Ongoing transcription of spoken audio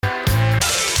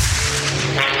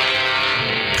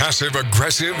Passive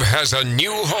Aggressive has a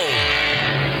new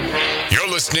home. You're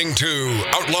listening to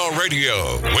Outlaw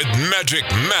Radio with Magic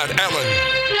Matt Allen.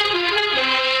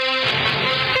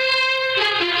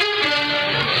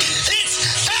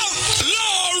 It's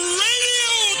Outlaw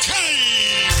Radio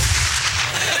time!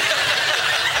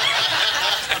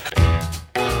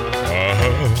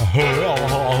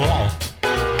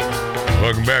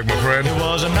 Welcome back, my friend. It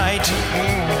was a night.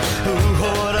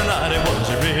 What a night it was.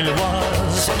 It really was.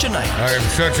 Such a night. I am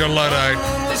such a Luddite.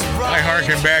 I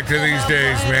harken back to these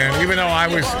days, man. Even though I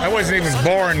wasn't even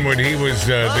born when he was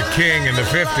the king in the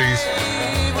 50s.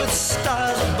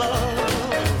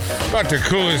 About the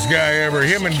coolest guy ever.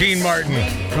 Him and Dean Martin.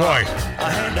 Boy,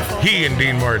 he and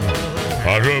Dean Martin.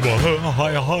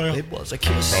 It was a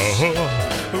kiss.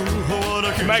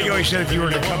 Matt, you always said if you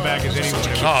were to come back as anyone.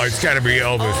 Oh, it's got to be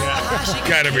Elvis.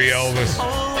 Got to be Elvis.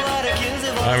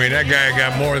 I mean, that guy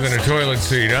got more than a toilet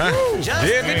seat, huh? I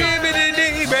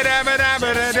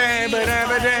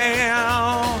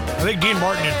think Dean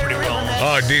Martin did pretty well.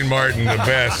 Oh, Dean Martin, the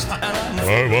best.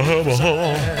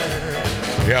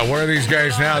 Yeah, where are these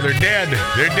guys now? They're dead.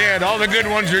 They're dead. All the good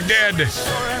ones are dead.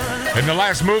 And the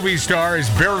last movie star is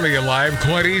barely alive,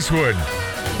 Clint Eastwood.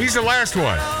 He's the last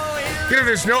one. You know,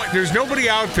 there's nobody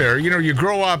out there. You know, you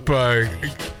grow up. I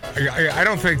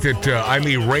don't think that I'm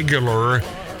irregular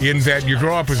in that you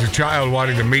grow up as a child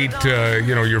wanting to meet,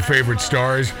 your favorite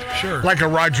stars. Sure. Like a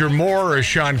Roger Moore, or a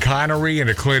Sean Connery,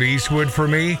 and a Clint Eastwood for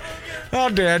me.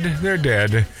 All dead. They're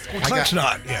dead. Well, Clint's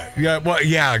not yet. Yeah. Well,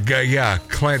 yeah.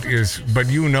 Clint is, but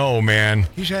man.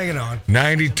 He's hanging on.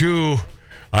 92.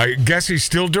 I guess he's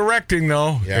still directing,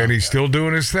 though, and he's still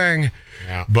doing his thing.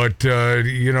 Yeah. But,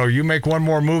 you make one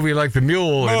more movie like The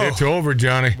Mule, and it's over,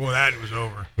 Johnny. Well, that was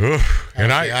over. Oof.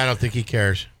 And I don't think he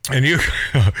cares. And you...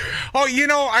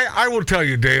 I will tell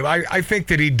you, Dave, I think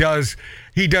that he does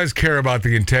care about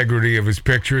the integrity of his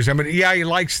pictures. I mean, yeah, he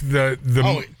likes the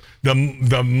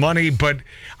money, but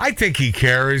I think he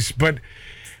cares. But...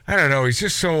 I don't know. He's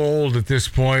just so old at this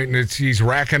point, and he's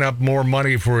racking up more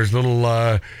money for his little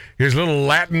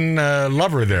Latin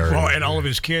lover there. Oh, and all of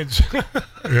his kids.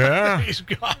 Yeah, he's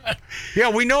got. Yeah,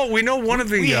 we know one of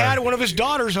the. We had one of his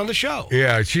daughters on the show.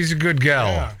 Yeah, she's a good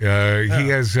gal. He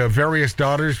has various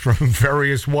daughters from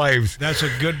various wives. That's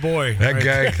a good boy. That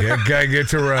guy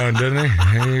gets around, doesn't he?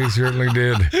 He certainly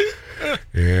did.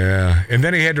 Yeah, and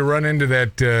then he had to run into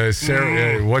that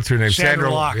Sarah. What's her name?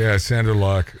 Sandra Locke. Yeah, Sandra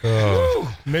Locke.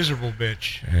 Oh, miserable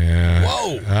bitch. Yeah.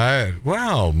 Whoa.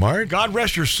 Wow, Mark. God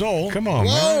rest your soul. Come on,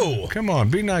 whoa. Man. Come on,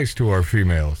 be nice to our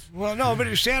females. Well, no,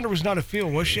 but Sandra was not a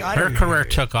field, was she? Her career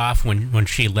took off when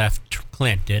she left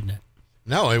Clint, didn't it?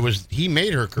 No, he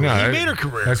made her career. No, he made her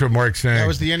career. That's what Mark's saying. That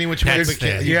was the any which way but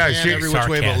can. Every which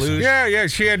way but lose. Yeah.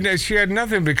 She had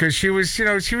nothing because she was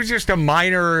just a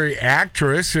minor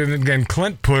actress, and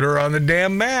Clint put her on the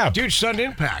damn map. Dude, sudden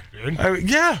impact, dude.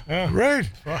 Right.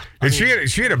 And she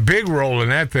had a big role in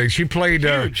that thing. She played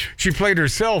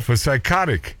herself, a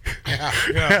psychotic.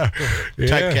 Yeah.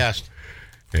 Typecast.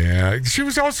 Yeah, she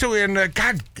was also in,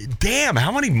 God damn,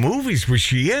 how many movies was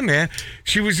she in, man?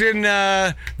 She was in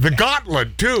The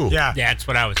Gauntlet, too. Yeah, that's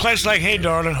what I was Clint's like, hey,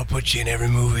 darling, I'll put you in every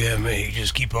movie I make.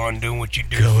 Just keep on doing what you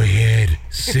do. Go ahead,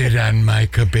 sit on my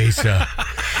cabeza.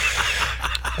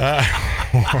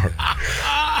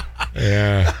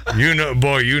 Yeah,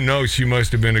 she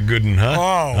must have been a good one, huh?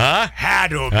 Oh, huh? Had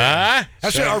to have been. Huh?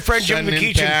 That's what our friend Jim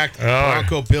McKeechin.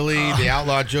 Bronco Billy, the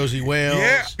Outlaw Josie Wales.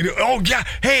 Yeah. Oh, yeah.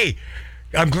 Hey,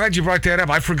 I'm glad you brought that up.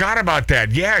 I forgot about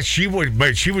that. Yeah, she was a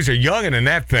youngin' in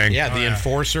that thing. Yeah, the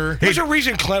Enforcer. There's a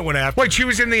reason Clint went after. Wait, she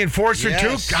was in the Enforcer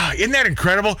too? God, isn't that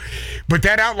incredible? But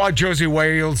that Outlaw Josie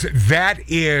Wales, that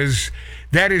is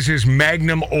his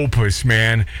magnum opus,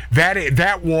 man.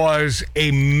 That was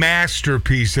a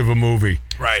masterpiece of a movie.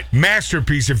 Right.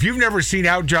 Masterpiece. If you've never seen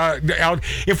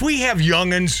if we have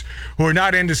youngins who are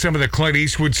not into some of the Clint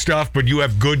Eastwood stuff, but you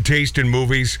have good taste in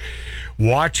movies,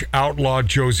 watch Outlaw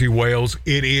Josie Wales.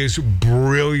 It is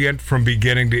brilliant from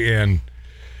beginning to end.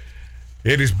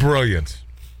 It is brilliant.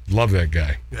 Love that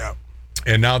guy. Yeah.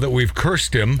 And now that we've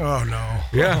cursed him. Oh, no.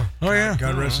 Yeah.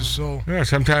 God rest his soul. Yeah,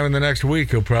 sometime in the next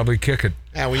week, he'll probably kick it.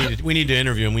 Yeah, we need to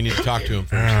interview him. We need to talk to him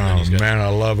first. Oh, man, I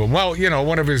love him. Well,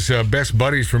 one of his best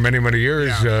buddies for many, many years,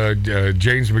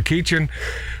 James McKeechin,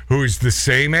 who is the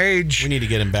same age. We need to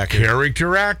get him back here.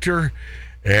 Character actor.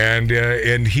 And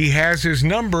he has his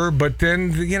number, but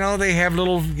then, they have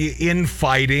little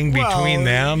infighting between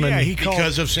them. Yeah, and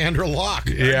because of Sandra Locke.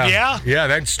 Yeah,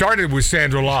 that started with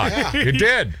Sandra Locke. It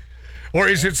did. Or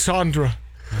is it Sandra?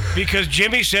 Because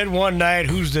Jimmy said one night,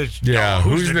 "Who's the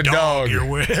dog you're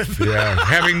with?" Yeah,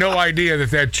 having no idea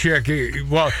that chick. He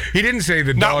didn't say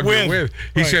the dog you're with.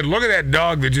 He said, "Look at that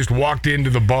dog that just walked into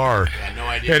the bar." I had no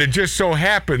idea. And it just so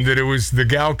happened that it was the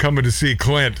gal coming to see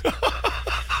Clint.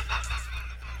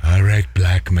 All right,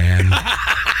 black man.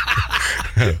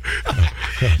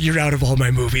 You're out of all my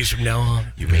movies from now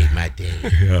on. You made my day.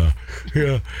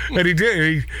 Yeah. And he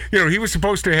did. He was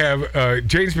supposed to have,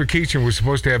 James McKeechin was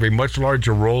supposed to have a much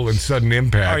larger role in Sudden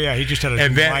Impact. Oh, yeah, he just had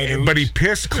a but he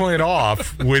pissed Clint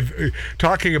off with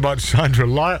talking about Sandra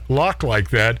Locke like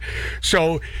that.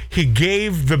 So he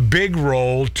gave the big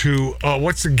role to,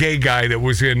 what's the gay guy that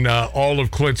was in all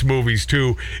of Clint's movies,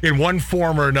 too, in one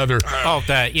form or another.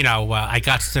 I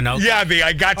got to know. Yeah, the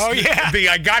I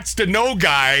got to know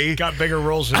guy. Got bigger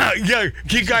roles.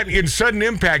 He got in Sudden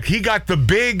Impact. He got the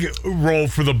big role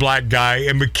for the black guy,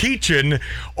 and McKeechin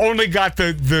only got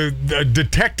the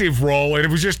detective role, and it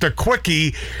was just a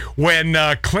quickie when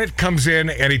Clint comes in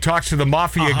and he talks to the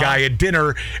mafia guy at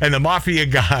dinner, and the mafia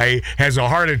guy has a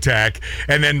heart attack,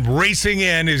 and then racing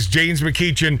in is James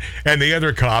McKeechin and the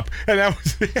other cop, and that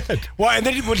was it. Well, and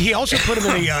then he also put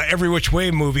him in the Every Which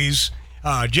Way movies.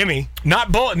 Jimmy.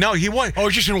 Not both. No, he was. Oh,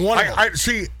 just in one.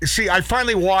 I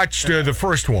finally watched the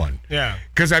first one. Yeah.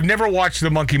 Because I've never watched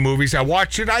the Monkey movies. I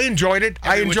watched it. I enjoyed it.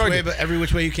 Every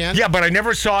Which Way You Can? Yeah, but I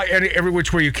never saw Every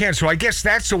Which Way You Can. So I guess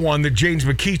that's the one that James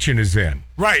McKeechin is in.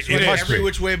 Right. It must Every be.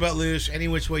 Which Way But Loose, Any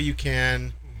Which Way You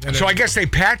Can. So I guess they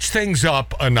patched things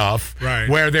up enough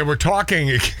where they were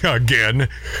talking again.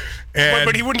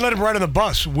 But he wouldn't let him ride on the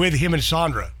bus with him and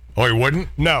Sandra. Oh, he wouldn't?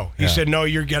 No. He said, no,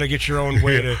 you got to get your own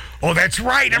way to... Oh, that's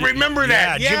right. I remember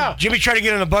that. Yeah. Jimmy tried to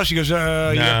get on the bus. He goes, you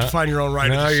have to find your own ride.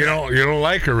 No, you don't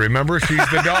like her. Remember? She's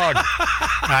the dog.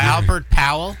 Albert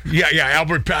Powell. Yeah,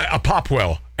 Albert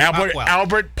Popwell.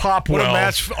 Albert Popwell. One of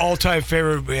Matt's all-time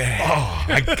favorite. Oh,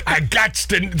 I got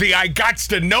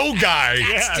to know guy.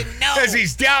 As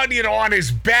he's down, on his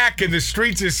back in the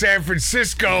streets of San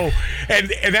Francisco,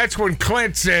 and that's when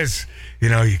Clint says, you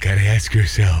got to ask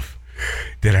yourself,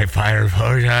 did I fire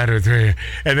 4 shot or 3?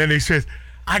 And then he says,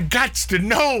 I got to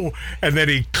know. And then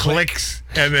he clicks,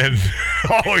 and then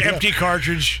empty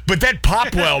cartridge. But that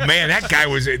Popwell, man, that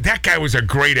guy was a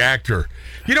great actor.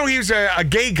 He was a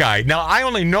gay guy. Now I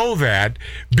only know that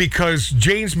because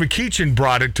James McKeechin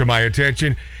brought it to my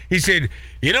attention. He said,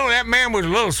 that man was a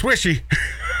little swishy.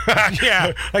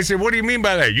 Yeah. I said, what do you mean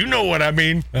by that? You know what I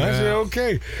mean. I said,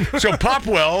 okay. So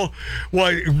Popwell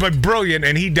was brilliant,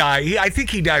 and he died. I think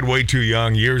he died way too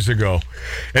young years ago.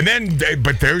 And then,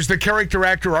 but there's the character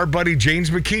actor, our buddy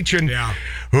James McKeechin,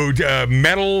 who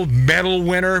medal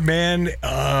winner, man.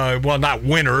 Well, not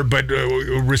winner, but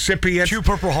recipient. 2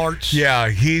 Purple Hearts. Yeah,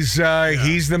 he's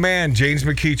the man, James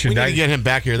McKeechin. We need to get him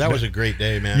back here. That was a great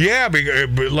day, man. Yeah,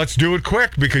 but let's do it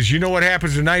quick because you know what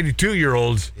happens to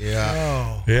 92-year-olds. Yeah.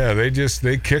 Oh. Yeah,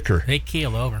 they kick her. They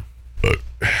keel over.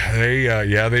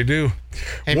 They do.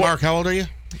 Hey, Mark, how old are you?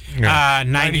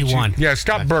 91. Yeah,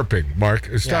 stop burping, Mark.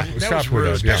 Stop with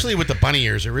that. Especially with the bunny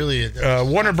ears. It really is.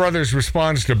 Warner Brothers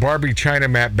responds to Barbie China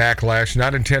Map Backlash,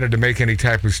 not intended to make any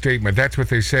type of statement. That's what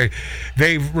they say.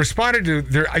 They've responded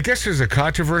to I guess there's a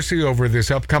controversy over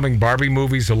this upcoming Barbie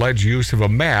movie's alleged use of a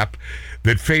map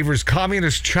that favors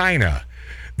communist China.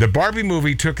 The Barbie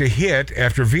movie took a hit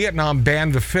after Vietnam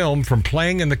banned the film from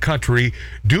playing in the country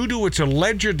due to its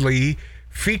allegedly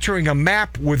featuring a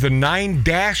map with a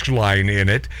 9-dash line in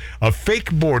it, a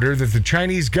fake border that the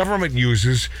Chinese government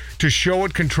uses to show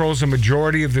it controls a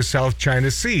majority of the South China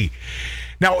Sea.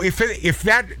 Now, if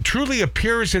that truly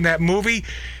appears in that movie,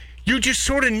 you just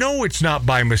sort of know it's not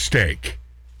by mistake,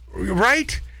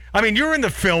 right? I mean, you're in the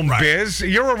film biz.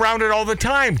 You're around it all the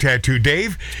time, Tattoo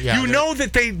Dave. Yeah, you know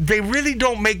that they really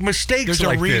don't make mistakes like this.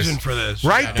 There's a reason for this.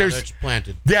 Right? Yeah, that's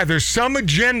planted. Yeah, there's some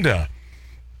agenda.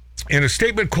 In a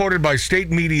statement quoted by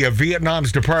state media,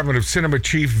 Vietnam's Department of Cinema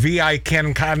Chief V.I.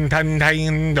 Ken Can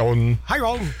Tan Don.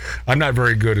 I'm not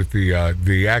very good at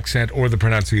the accent or the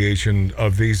pronunciation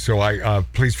of these, so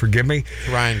please forgive me.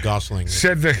 Ryan Gosling.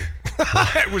 Said that.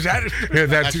 Was that? Yeah,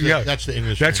 that's the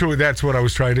English. That's what I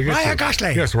was trying to get. Ryan to.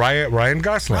 Gosling. Yes, Ryan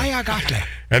Gosling. Ryan Gosling.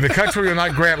 And the country will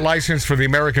not grant license for the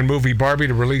American movie Barbie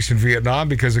to release in Vietnam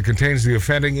because it contains the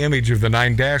offending image of the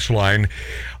 9-dash line.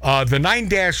 The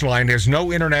 9-dash line has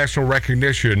no international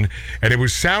recognition, and it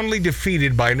was soundly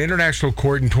defeated by an international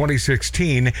court in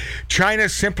 2016. China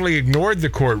simply ignored the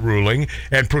court ruling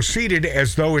and proceeded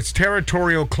as though its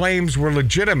territorial claims were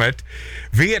legitimate.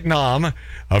 Vietnam,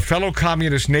 a fellow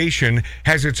communist nation,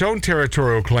 has its own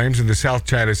territorial claims in the South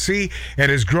China Sea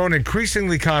and has grown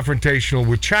increasingly confrontational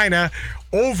with China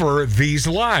over these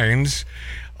lines.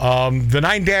 The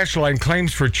 9-dash line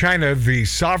claims for China the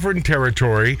sovereign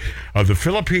territory of the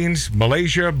Philippines,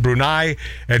 Malaysia, Brunei,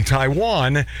 and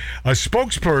Taiwan. A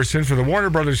spokesperson for the Warner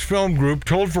Brothers Film Group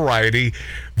told Variety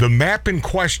the map in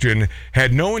question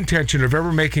had no intention of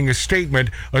ever making a statement,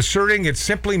 asserting it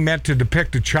simply meant to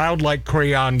depict a childlike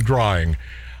crayon drawing.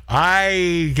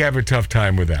 I have a tough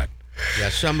time with that. Yeah,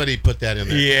 somebody put that in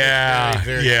there. Yeah, it's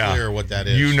very clear what that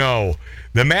is. You know.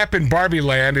 The map in Barbie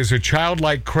Land is a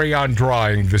childlike crayon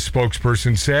drawing, the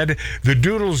spokesperson said. The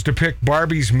doodles depict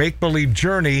Barbie's make-believe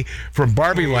journey from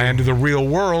Barbie Land to the real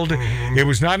world. It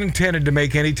was not intended to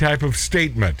make any type of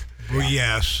statement. Well,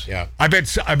 yes. Yeah. I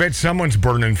bet someone's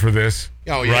burning for this.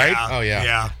 Oh, yeah. Right? Oh, yeah.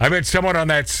 Yeah. I bet someone on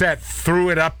that set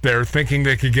threw it up there thinking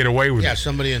they could get away with it. Yeah,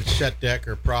 somebody in set deck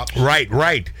or props.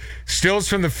 Right. Stills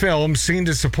from the film seen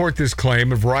to support this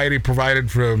claim. A Variety provided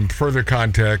from further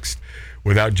context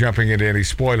without jumping into any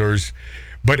spoilers.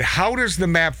 But how does the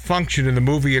map function in the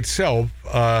movie itself?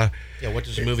 What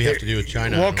does the movie have to do with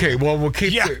China? Okay, well, we'll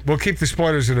keep the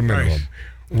spoilers at a minimum. Right.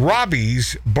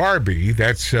 Robbie's Barbie,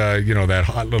 that's, that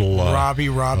hot little... Robbie.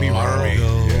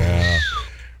 Yeah.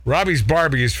 Robbie's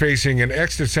Barbie is facing an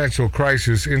existential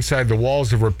crisis inside the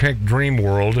walls of her pink dream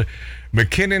world.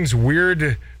 McKinnon's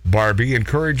weird Barbie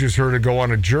encourages her to go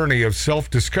on a journey of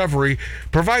self-discovery,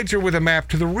 provides her with a map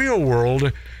to the real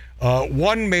world,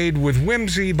 one made with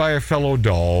whimsy by a fellow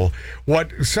doll.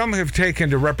 What some have taken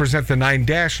to represent the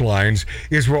 9-dash lines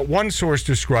is what one source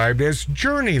described as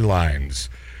journey lines.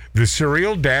 The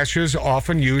serial dashes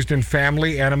often used in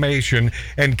family animation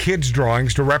and kids'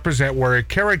 drawings to represent where a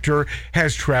character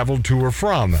has traveled to or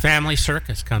from. Family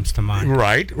Circus comes to mind.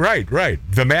 Right.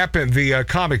 The map in the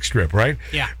comic strip, right?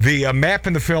 Yeah. The map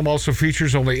in the film also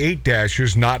features only 8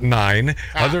 dashes, not 9.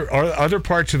 Other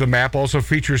parts of the map also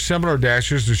feature similar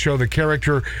dashes to show the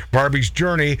character Barbie's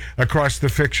journey across the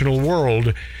fictional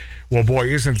world. Well, boy,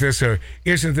 isn't this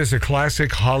a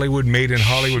classic Hollywood made in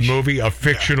Hollywood movie? A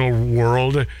fictional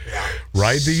world.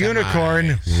 Ride the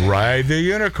unicorn. Ride the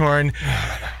unicorn.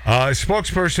 A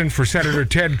spokesperson for Senator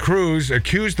Ted Cruz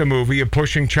accused the movie of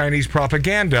pushing Chinese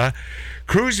propaganda.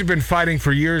 Cruz has been fighting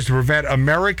for years to prevent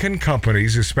American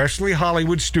companies, especially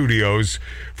Hollywood studios,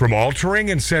 from altering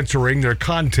and censoring their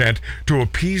content to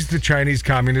appease the Chinese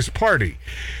Communist Party.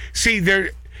 See,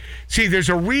 there's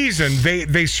a reason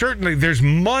they certainly, there's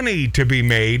money to be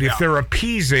made if they're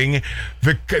appeasing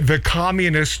the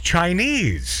communist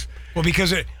Chinese. Well,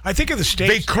 because I think in the States...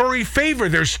 They curry favor.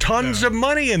 There's tons of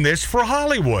money in this for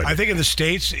Hollywood. I think in the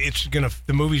States,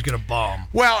 the movie's going to bomb.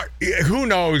 Well, who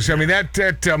knows? I mean,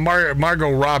 that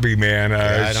Margot Robbie, man.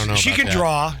 I don't know. She can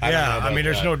draw.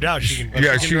 There's no doubt she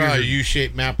can. She can draw a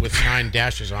U-shaped map with 9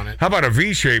 dashes on it. How about a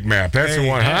V-shaped map? That's the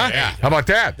one, huh? Yeah. How about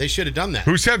that? They should have done that.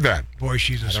 Who said that? Boy,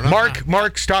 she's a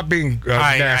Mark, stop being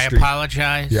nasty. I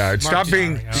apologize. Yeah, stop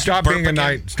being a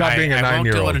 9-year-old. I won't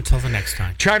do it until the next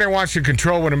time. China wants to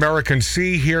control what Americans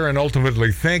see, hear, and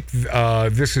ultimately think.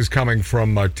 This is coming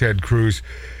from Ted Cruz.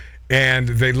 And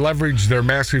they leverage their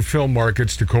massive film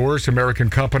markets to coerce American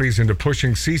companies into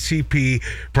pushing CCP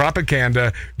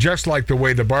propaganda, just like the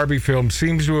way the Barbie film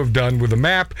seems to have done with the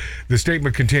map. The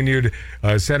statement continued,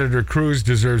 Senator Cruz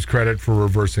deserves credit for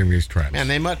reversing these trends. Man,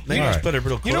 they must put a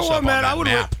real close-up You know what, man? on that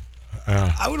map.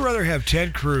 I would rather have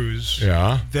Ted Cruz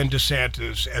than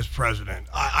DeSantis as president,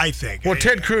 I think. Well,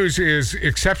 Ted Cruz is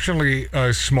exceptionally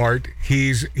smart.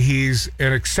 He's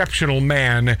an exceptional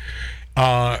man.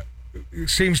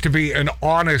 Seems to be an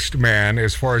honest man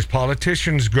as far as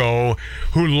politicians go,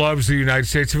 who loves the United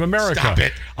States of America. Stop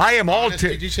it. I am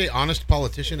Did you say honest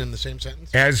politician in the same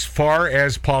sentence? As far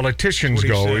as politicians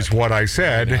go, is what I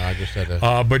said. No, I just had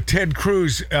to... But Ted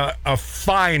Cruz, a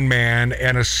fine man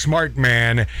and a smart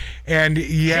man, and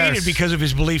yes, hated because of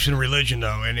his beliefs in religion,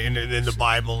 though, and in the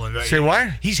Bible. And say what?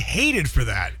 He's hated for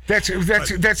that.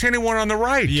 That's anyone on the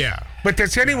right. Yeah. But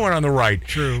that's anyone on the right.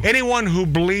 True. Anyone who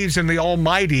believes in the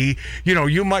Almighty,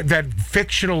 you might, that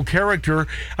fictional character.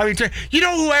 I mean,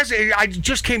 who has, I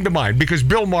just came to mind because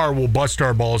Bill Maher will bust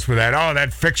our balls for that. Oh,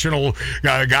 that fictional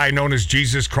guy known as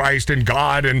Jesus Christ and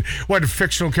God and what a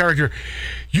fictional character.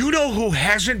 You know who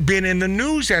hasn't been in the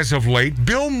news as of late?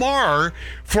 Bill Maher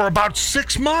for about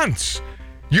 6 months.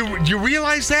 You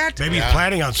realize that? Maybe he's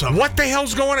planning on something. What the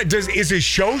hell's going on? Is his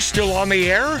show still on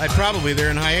the air? Probably.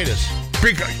 They're in hiatus.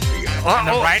 And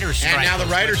the writer's strike. And now the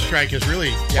writer's strike is really...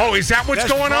 Yeah. Oh, is that what's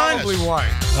going on? That's probably why.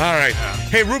 All right.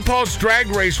 Hey, RuPaul's Drag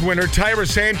Race winner Tyra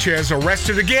Sanchez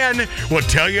arrested again. We'll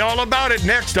tell you all about it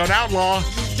next on Outlaw.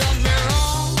 You've done me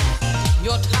wrong.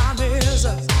 Your time is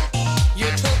up. You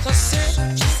took a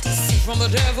sip from the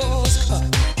devil's cup.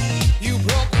 You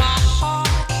broke my heart.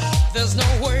 There's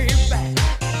no way